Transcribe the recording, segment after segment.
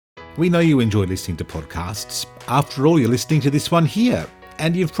We know you enjoy listening to podcasts. After all, you're listening to this one here.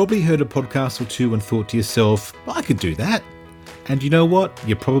 And you've probably heard a podcast or two and thought to yourself, well, I could do that. And you know what?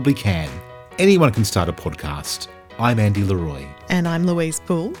 You probably can. Anyone can start a podcast. I'm Andy Leroy. And I'm Louise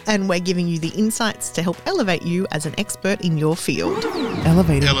Poole, and we're giving you the insights to help elevate you as an expert in your field.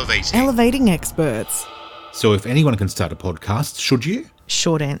 Elevating experts. So if anyone can start a podcast, should you?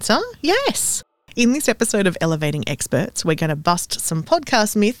 Short answer, yes. In this episode of Elevating Experts, we're going to bust some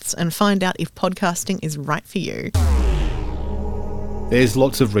podcast myths and find out if podcasting is right for you. There's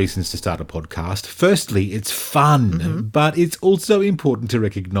lots of reasons to start a podcast. Firstly, it's fun, but it's also important to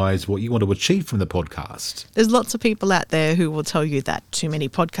recognise what you want to achieve from the podcast. There's lots of people out there who will tell you that too many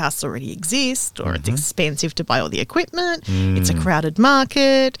podcasts already exist, or it's expensive to buy all the equipment, it's a crowded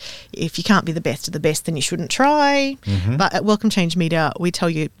market, if you can't be the best of the best, then you shouldn't try. But at Welcome Change Media, we tell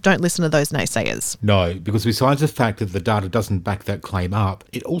you, don't listen to those naysayers. No, because besides the fact that the data doesn't back that claim up,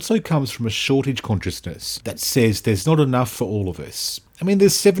 it also comes from a shortage consciousness that says there's not enough for all of us. I mean,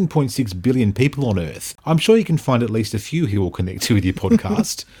 there's 7.6 billion people on Earth. I'm sure you can find at least a few who will connect to with your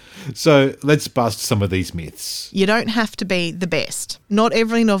podcast. So let's bust some of these myths. You don't have to be the best. Not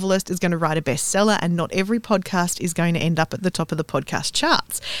every novelist is going to write a bestseller, and not every podcast is going to end up at the top of the podcast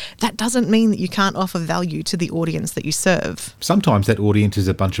charts. That doesn't mean that you can't offer value to the audience that you serve. Sometimes that audience is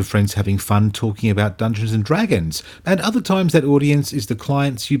a bunch of friends having fun talking about Dungeons and Dragons, and other times that audience is the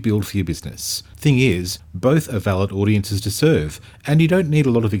clients you build for your business. Thing is, both are valid audiences to serve, and you don't need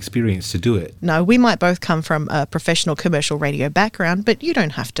a lot of experience to do it. No, we might both come from a professional commercial radio background, but you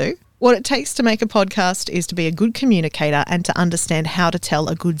don't have to. What it takes to make a podcast is to be a good communicator and to understand how to tell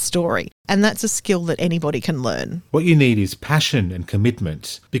a good story. And that's a skill that anybody can learn. What you need is passion and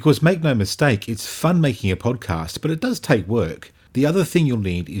commitment. Because make no mistake, it's fun making a podcast, but it does take work. The other thing you'll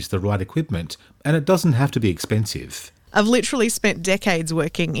need is the right equipment, and it doesn't have to be expensive. I've literally spent decades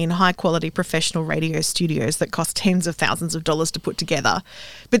working in high-quality professional radio studios that cost tens of thousands of dollars to put together.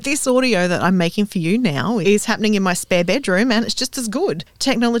 But this audio that I'm making for you now is happening in my spare bedroom, and it's just as good.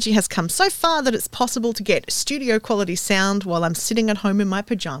 Technology has come so far that it's possible to get studio-quality sound while I'm sitting at home in my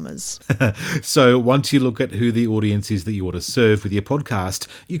pyjamas. So once you look at who the audience is that you want to serve with your podcast,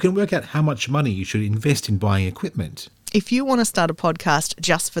 you can work out how much money you should invest in buying equipment. If you want to start a podcast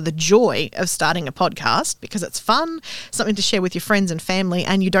just for the joy of starting a podcast, because it's fun, something to share with your friends and family,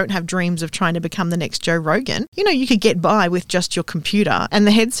 and you don't have dreams of trying to become the next Joe Rogan, you could get by with just your computer and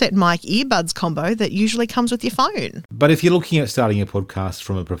the headset mic earbuds combo that usually comes with your phone. But if you're looking at starting a podcast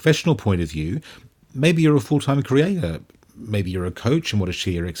from a professional point of view, maybe you're a full-time creator. Maybe you're a coach and want to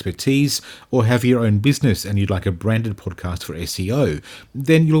share your expertise, or have your own business and you'd like a branded podcast for SEO,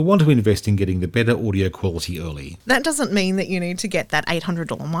 then you'll want to invest in getting the better audio quality early. That doesn't mean that you need to get that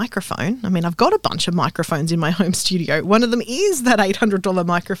 $800 microphone. I mean, I've got a bunch of microphones in my home studio. One of them is that $800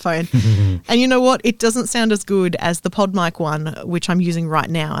 microphone. And you know what? It doesn't sound as good as the PodMic one, which I'm using right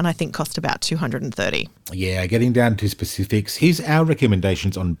now, and I think cost about $230. Yeah, getting down to specifics, here's our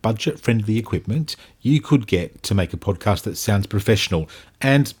recommendations on budget-friendly equipment you could get to make a podcast that sounds professional.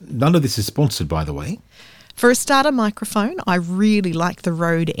 And none of this is sponsored, by the way. For a starter microphone, I really like the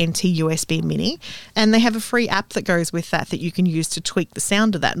Rode NT USB Mini, and they have a free app that goes with that you can use to tweak the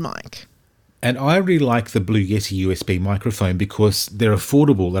sound of that mic. And I really like the Blue Yeti USB microphone because they're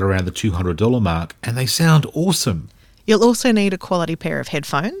affordable at around the $200 mark, and they sound awesome. You'll also need a quality pair of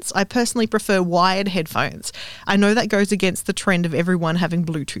headphones. I personally prefer wired headphones. I know that goes against the trend of everyone having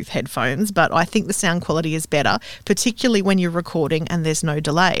Bluetooth headphones, but I think the sound quality is better, particularly when you're recording and there's no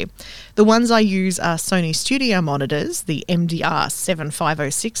delay. The ones I use are Sony Studio monitors, the MDR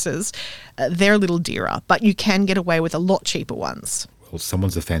 7506s. They're a little dearer, but you can get away with a lot cheaper ones. Well,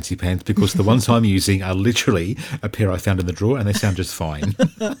 someone's a fancy pants, because the ones I'm using are literally a pair I found in the drawer and they sound just fine.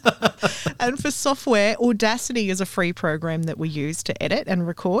 And for software, Audacity is a free program that we use to edit and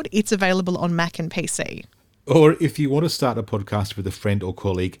record. It's available on Mac and PC. Or if you want to start a podcast with a friend or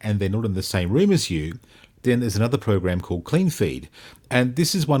colleague and they're not in the same room as you, then there's another program called CleanFeed. And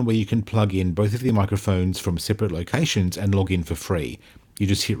this is one where you can plug in both of your microphones from separate locations and log in for free. You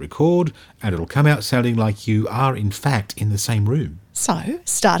just hit record and it'll come out sounding like you are in fact in the same room. So,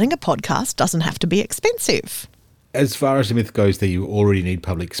 starting a podcast doesn't have to be expensive. As far as the myth goes that you already need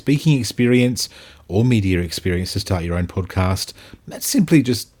public speaking experience or media experience to start your own podcast, that's simply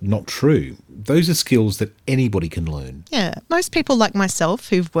just not true. Those are skills that anybody can learn. Yeah, most people like myself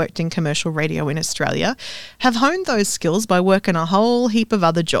who've worked in commercial radio in Australia have honed those skills by working a whole heap of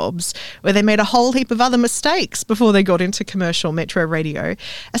other jobs where they made a whole heap of other mistakes before they got into commercial metro radio.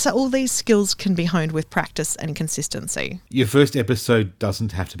 And so all these skills can be honed with practice and consistency. Your first episode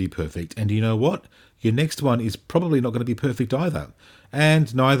doesn't have to be perfect, and you know what? Your next one is probably not going to be perfect either.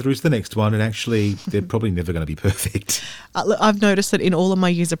 and neither is the next one. And actually, they're probably never going to be perfect. Look, I've noticed that in all of my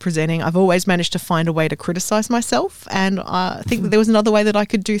years of presenting, I've always managed to find a way to criticise myself, and I think that there was another way that I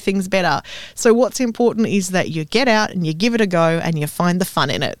could do things better. So what's important is that you get out and you give it a go and you find the fun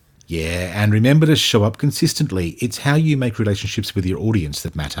in it. Yeah, and remember to show up consistently. It's how you make relationships with your audience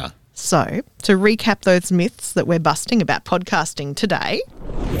that matter. So, to recap those myths that we're busting about podcasting today.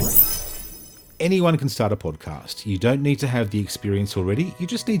 Anyone can start a podcast. You don't need to have the experience already. You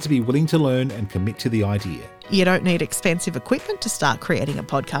just need to be willing to learn and commit to the idea. You don't need expensive equipment to start creating a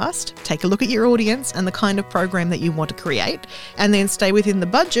podcast. Take a look at your audience and the kind of program that you want to create, and then stay within the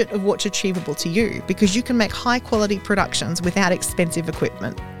budget of what's achievable to you, because you can make high quality productions without expensive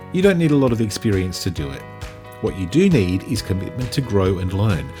equipment. You don't need a lot of experience to do it. What you do need is commitment to grow and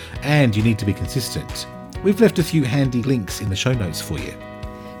learn, and you need to be consistent. We've left a few handy links in the show notes for you.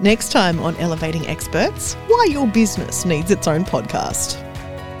 Next time on Elevating Experts, why your business needs its own podcast.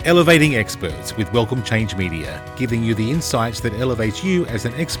 Elevating Experts with Welcome Change Media, giving you the insights that elevate you as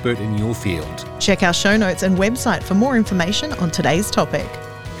an expert in your field. Check our show notes and website for more information on today's topic.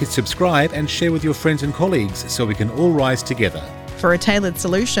 Hit subscribe and share with your friends and colleagues so we can all rise together. For a tailored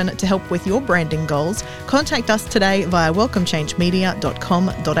solution to help with your branding goals, contact us today via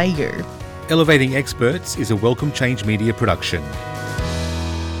welcomechangemedia.com.au. Elevating Experts is a Welcome Change Media production.